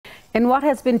In what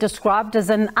has been described as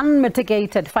an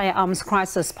unmitigated firearms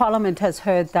crisis, Parliament has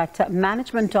heard that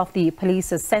management of the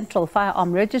police's central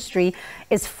firearm registry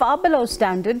is far below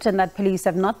standard and that police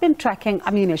have not been tracking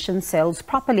ammunition sales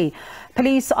properly.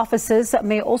 Police officers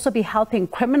may also be helping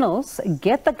criminals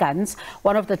get the guns.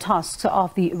 One of the tasks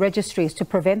of the registry is to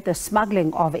prevent the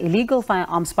smuggling of illegal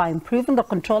firearms by improving the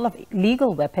control of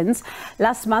illegal weapons.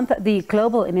 Last month, the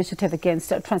Global Initiative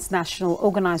Against Transnational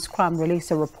Organised Crime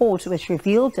released a report which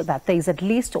revealed that there is at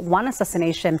least one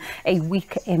assassination a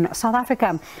week in South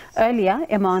Africa. Earlier,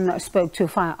 Iman spoke to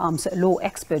firearms law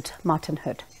expert Martin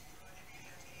Hood.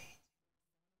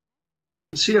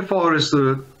 CFR is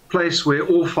the place where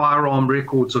all firearm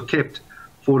records are kept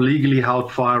for legally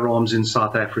held firearms in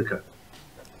South Africa.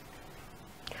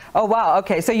 Oh, wow.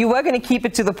 Okay. So you were going to keep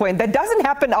it to the point. That doesn't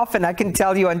happen often, I can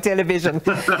tell you, on television.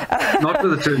 Not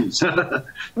with attorneys.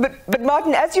 But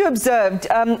Martin, as you observed,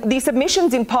 the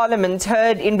submissions in Parliament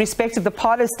heard in respect of the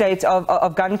parlor state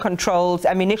of gun controls,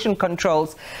 ammunition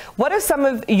controls. What are some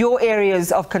of your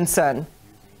areas of concern?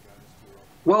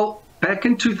 Well, back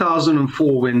in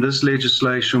 2004, when this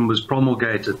legislation was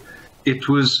promulgated, it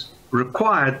was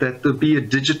required that there be a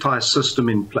digitized system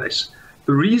in place.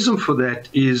 The reason for that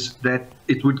is that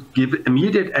it would give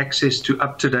immediate access to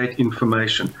up-to-date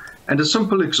information. And a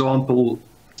simple example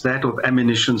is that of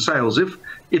ammunition sales.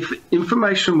 If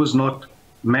information was not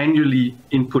manually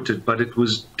inputted, but it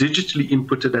was digitally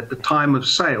inputted at the time of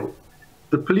sale,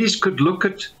 the police could look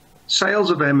at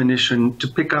sales of ammunition to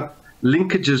pick up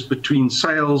linkages between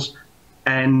sales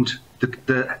and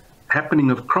the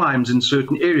happening of crimes in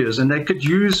certain areas. And they could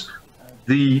use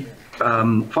the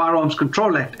Firearms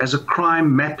Control Act as a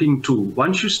crime mapping tool.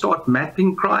 Once you start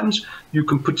mapping crimes, you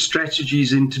can put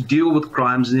strategies in to deal with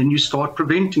crimes, and then you start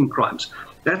preventing crimes.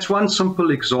 That's one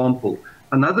simple example.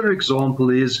 Another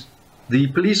example is the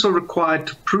police are required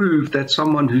to prove that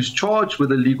someone who's charged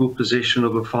with illegal possession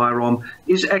of a firearm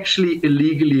is actually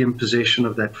illegally in possession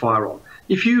of that firearm.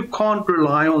 If you can't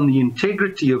rely on the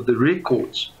integrity of the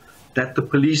records that the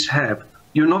police have,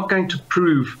 you're not going to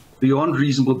prove beyond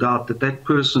reasonable doubt that that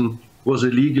person was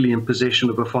illegally in possession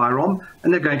of a firearm,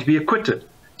 and they're going to be acquitted.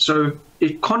 So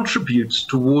it contributes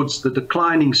towards the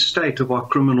declining state of our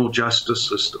criminal justice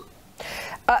system.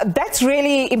 That's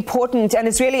really important, and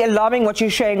it's really alarming what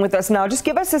you're sharing with us now. Just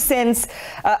give us a sense.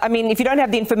 I mean, if you don't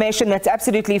have the information, that's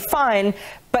absolutely fine.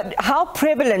 But how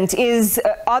prevalent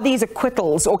are these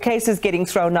acquittals or cases getting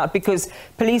thrown out because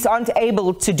police aren't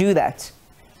able to do that?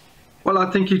 Well,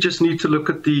 I think you just need to look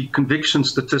at the conviction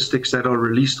statistics that are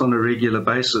released on a regular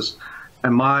basis.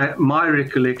 And my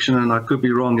recollection, and I could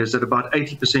be wrong, is that about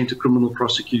 80% of criminal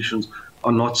prosecutions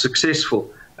are not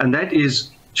successful. And that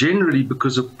is generally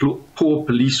because of poor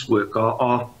police work.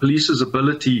 Our police's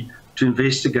ability to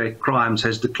investigate crimes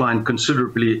has declined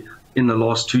considerably in the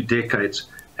last 2 decades.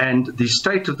 And the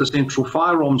state of the Central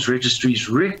Firearms Registry's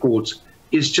records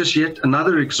is just yet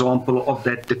another example of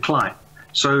that decline.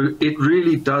 So it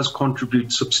really does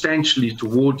contribute substantially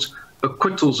towards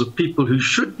acquittals of people who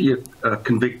should be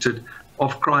convicted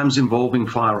of crimes involving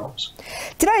firearms.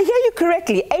 Did I hear you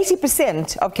correctly?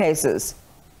 80% of cases?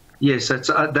 Yes, that's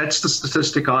the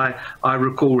statistic I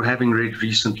recall having read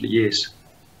recently, yes.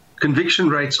 Conviction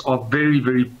rates are very,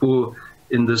 very poor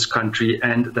in this country,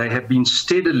 and they have been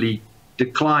steadily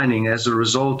declining as a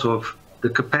result of the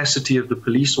capacity of the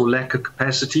police or lack of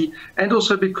capacity, and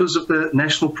also because of the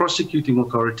National Prosecuting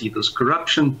Authority. There's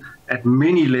corruption at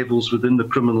many levels within the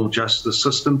criminal justice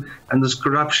system, and there's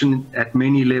corruption at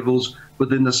many levels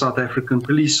within the South African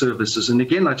police services. And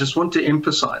again, I just want to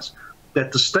emphasize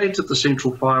that the state of the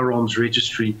Central Firearms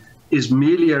Registry is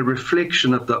merely a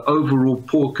reflection of the overall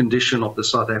poor condition of the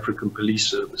South African police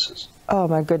services. Oh,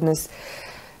 my goodness.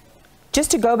 Just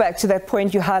to go back to that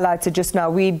point you highlighted just now,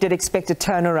 we did expect a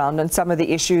turnaround on some of the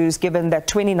issues given that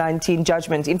 2019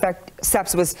 judgment. In fact,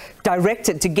 SABC was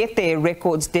directed to get their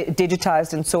records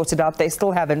digitized and sorted out. They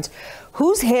still haven't.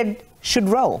 Whose head should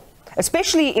roll,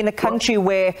 especially in a country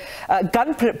where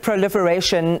gun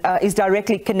proliferation is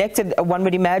directly connected, one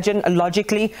would imagine,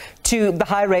 logically, to the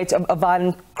high rate of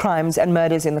violent crimes and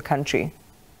murders in the country?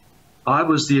 I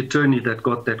was the attorney that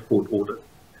got that court order.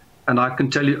 And I can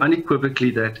tell you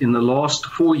unequivocally that in the last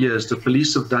 4 years, the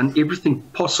police have done everything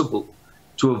possible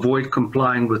to avoid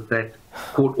complying with that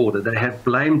court order. They have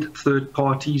blamed third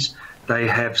parties. They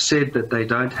have said that they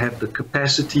don't have the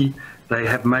capacity. They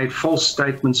have made false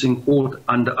statements in court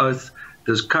under oath.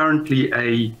 There's currently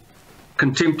a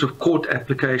contempt of court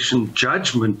application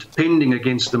judgment pending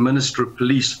against the Minister of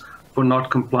Police for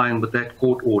not complying with that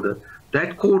court order.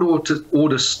 That court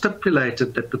order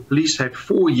stipulated that the police had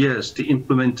 4 years to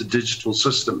implement a digital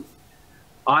system.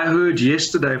 I heard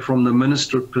yesterday from the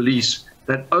Minister of Police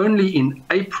that only in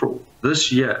April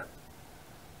this year,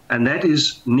 and that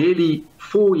is nearly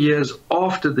 4 years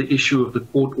after the issue of the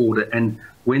court order and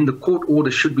when the court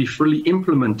order should be fully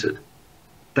implemented,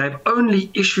 they've only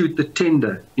issued the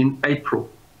tender in April.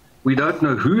 We don't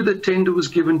know who the tender was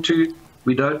given to.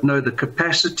 We don't know the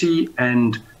capacity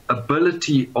and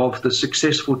ability of the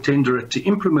successful tenderer to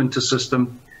implement a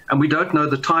system, and we don't know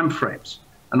the timeframes.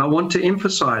 And I want to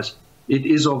emphasize, it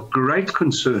is of great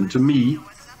concern to me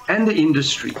and the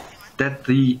industry that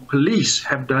the police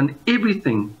have done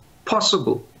everything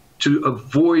possible to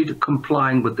avoid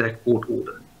complying with that court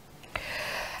order.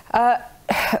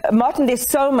 Martin, there's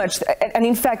so much, and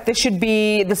in fact, this should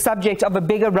be the subject of a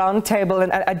bigger roundtable,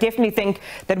 and I definitely think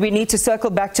that we need to circle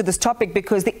back to this topic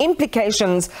because the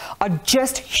implications are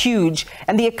just huge,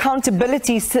 and the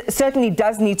accountability certainly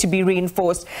does need to be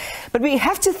reinforced. But we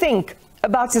have to think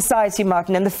about society,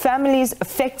 Martin, and the families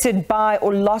affected by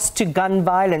or lost to gun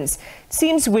violence. It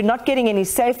seems we're not getting any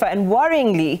safer, and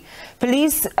worryingly,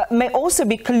 police may also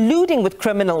be colluding with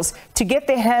criminals to get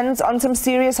their hands on some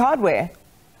serious hardware.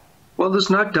 Well,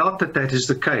 there's no doubt that that is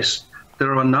the case.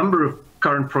 There are a number of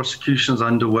current prosecutions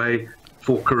underway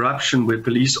for corruption where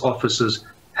police officers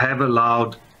have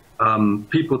allowed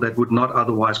people that would not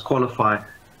otherwise qualify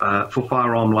for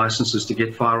firearm licenses to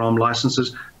get firearm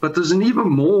licenses. But there's an even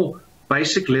more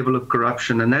basic level of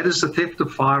corruption, and that is the theft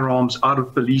of firearms out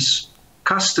of police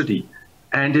custody.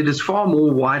 And it is far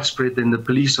more widespread than the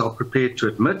police are prepared to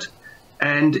admit.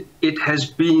 And it has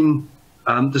been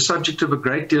the subject of a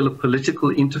great deal of political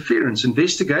interference.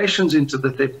 Investigations into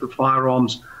the theft of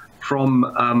firearms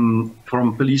from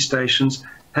police stations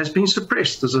has been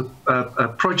suppressed. There's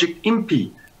a Project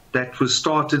Impi that was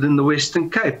started in the Western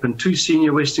Cape, and 2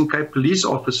 senior Western Cape police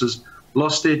officers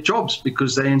lost their jobs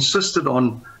because they insisted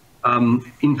on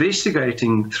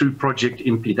investigating through Project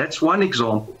Impi. That's one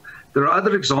example. There are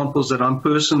other examples that I'm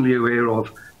personally aware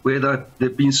of where there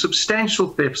have been substantial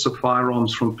thefts of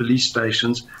firearms from police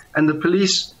stations, and the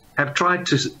police have tried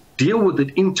to deal with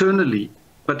it internally,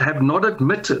 but have not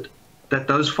admitted that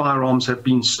those firearms have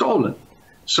been stolen.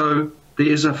 So there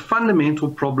is a fundamental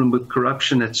problem with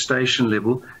corruption at station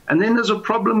level, and then there's a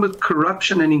problem with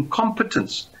corruption and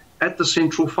incompetence at the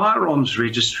Central Firearms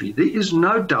Registry. There is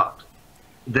no doubt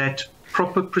that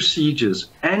proper procedures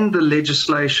and the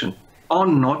legislation are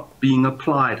not being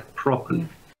applied properly.